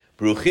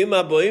Bruchim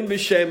aboim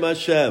b'shem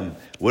Hashem.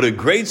 What a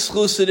great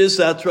schus it is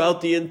that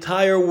throughout the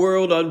entire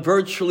world, on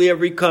virtually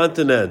every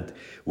continent,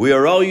 we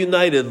are all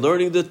united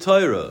learning the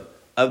Torah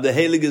of the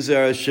Heilige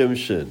Zera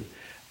Shimshon.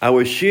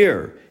 Our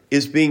Shiur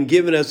is being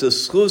given as a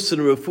schus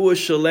and refuah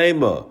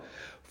shalema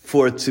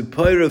for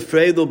Tzipora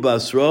Freidel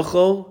bas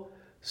Rochel,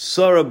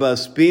 Sara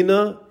bas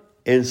Bina,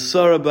 and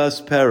Sara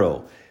bas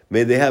Pero.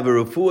 May they have a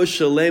refuah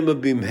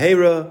shalema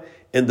bimheira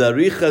and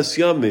arichas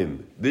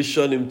yamim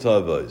bishanim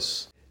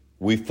tavos.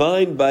 We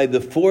find by the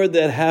four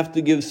that have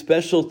to give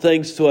special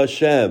thanks to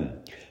Hashem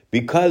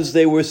because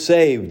they were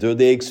saved or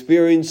they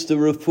experienced the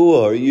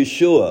refuah or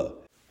Yeshua.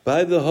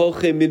 By the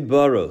Hoche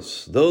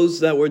Midbaros,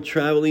 those that were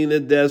traveling in the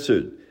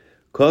desert,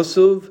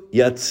 Kosuv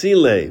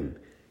Yatzilem,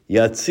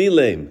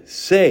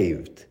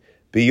 saved.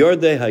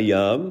 Biyordei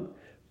Hayam,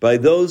 by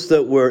those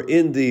that were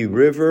in the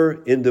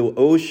river, in the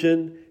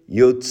ocean,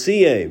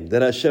 Yotziem,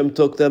 that Hashem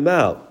took them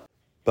out.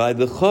 By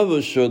the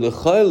Chavush or the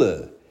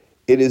Chayle,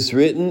 it is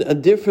written a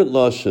different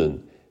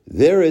lashon.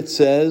 There it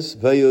says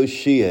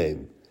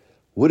Vayoshiem.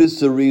 What is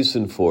the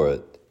reason for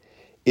it?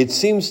 It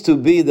seems to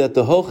be that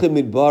the Hoche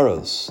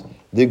Midbaros,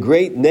 the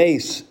great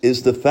nace,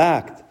 is the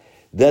fact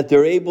that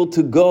they're able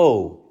to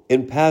go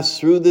and pass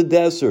through the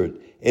desert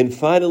and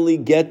finally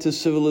get to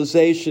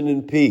civilization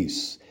in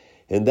peace.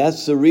 And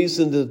that's the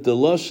reason that the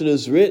lashon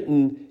is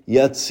written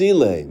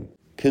Yatzilem.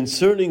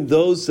 Concerning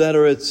those that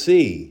are at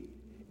sea,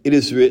 it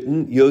is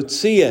written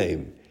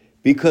Yotziem,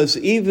 because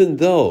even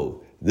though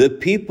the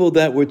people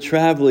that were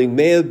traveling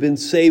may have been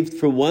saved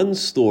from one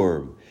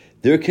storm,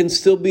 there can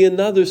still be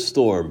another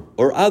storm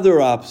or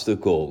other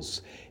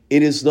obstacles.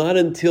 It is not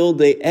until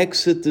they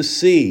exit the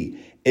sea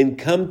and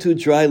come to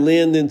dry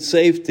land in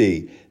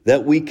safety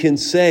that we can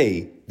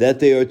say that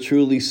they are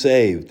truly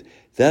saved.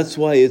 That's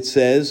why it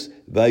says,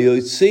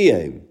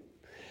 Vayotziem.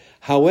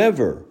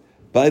 However,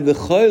 by the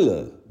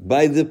Choyle,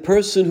 by the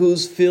person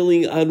who's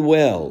feeling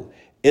unwell,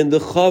 and the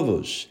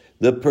Chavush,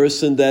 the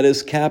person that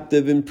is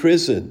captive in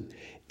prison,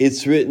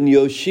 it's written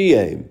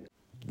Yoshiem.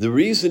 The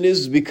reason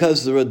is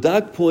because the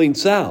Radak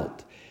points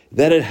out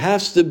that it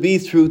has to be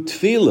through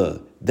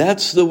Tefillah.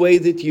 That's the way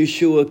that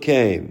Yeshua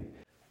came.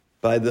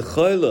 By the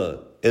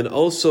Choyle and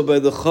also by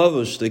the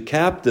Chavush, the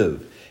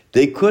captive,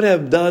 they could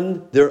have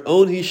done their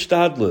own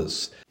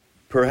hishtadlus.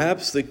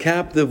 Perhaps the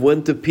captive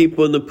went to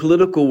people in the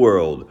political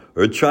world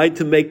or tried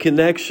to make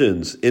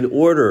connections in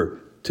order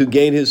to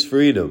gain his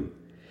freedom.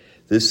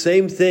 The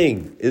same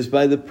thing is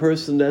by the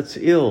person that's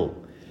ill.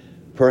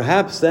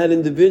 Perhaps that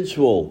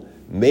individual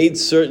made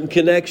certain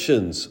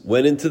connections,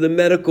 went into the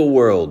medical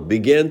world,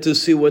 began to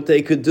see what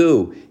they could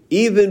do,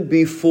 even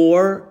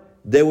before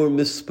they were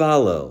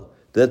mispalel,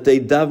 that they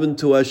davened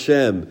to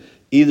Hashem,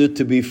 either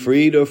to be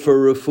freed or for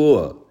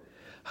refuah.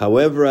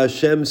 However,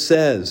 Hashem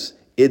says,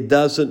 it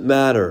doesn't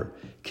matter.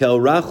 Kel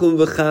rachum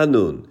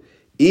v'chanun.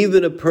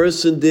 Even a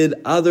person did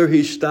other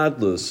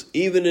hishtadlus,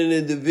 even an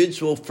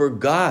individual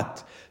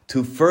forgot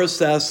to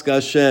first ask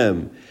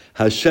Hashem.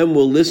 Hashem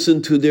will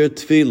listen to their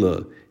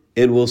tefillah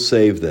and will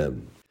save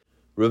them.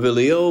 Rav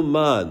Eliyahu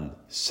Man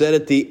said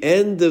at the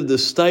end of the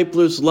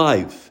Stipler's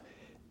life,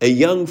 a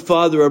young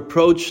father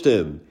approached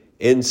him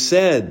and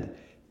said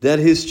that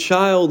his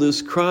child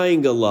is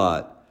crying a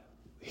lot.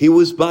 He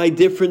was by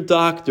different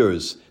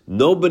doctors.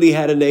 Nobody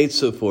had an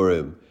eitzah for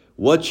him.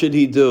 What should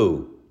he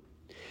do?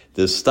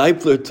 The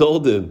Stipler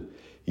told him,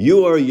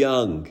 you are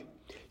young.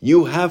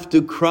 You have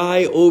to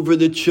cry over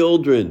the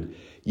children.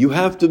 You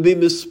have to be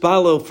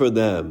mispalel for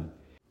them.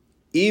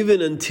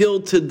 Even until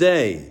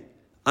today,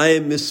 I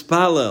am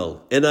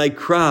mispalel and I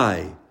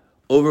cry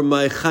over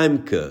my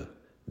chaimka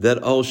that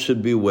all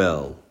should be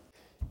well.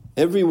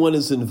 Everyone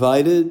is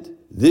invited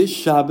this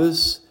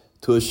Shabbos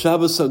to a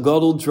Shabbos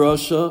Hagadol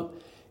Drasha.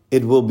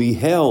 It will be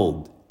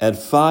held at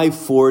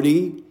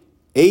 540,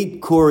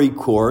 8 Corey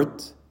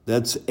Court.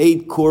 That's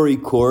 8 Corey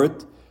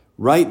Court,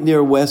 right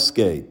near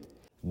Westgate.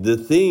 The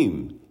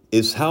theme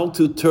is how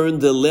to turn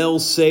the Leil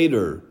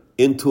Seder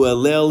into a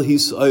Leil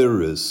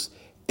Hisoyrus.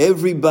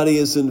 Everybody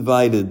is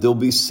invited. There'll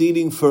be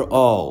seating for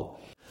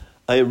all.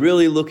 I am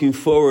really looking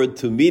forward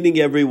to meeting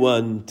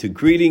everyone, to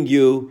greeting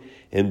you,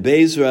 and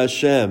Be'ezras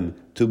Hashem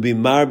to be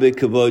Marbe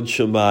Kavod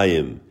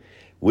Shamayim.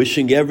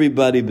 Wishing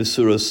everybody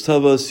Besuras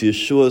Tavos,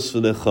 Yeshuas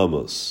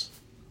v'Nechamos.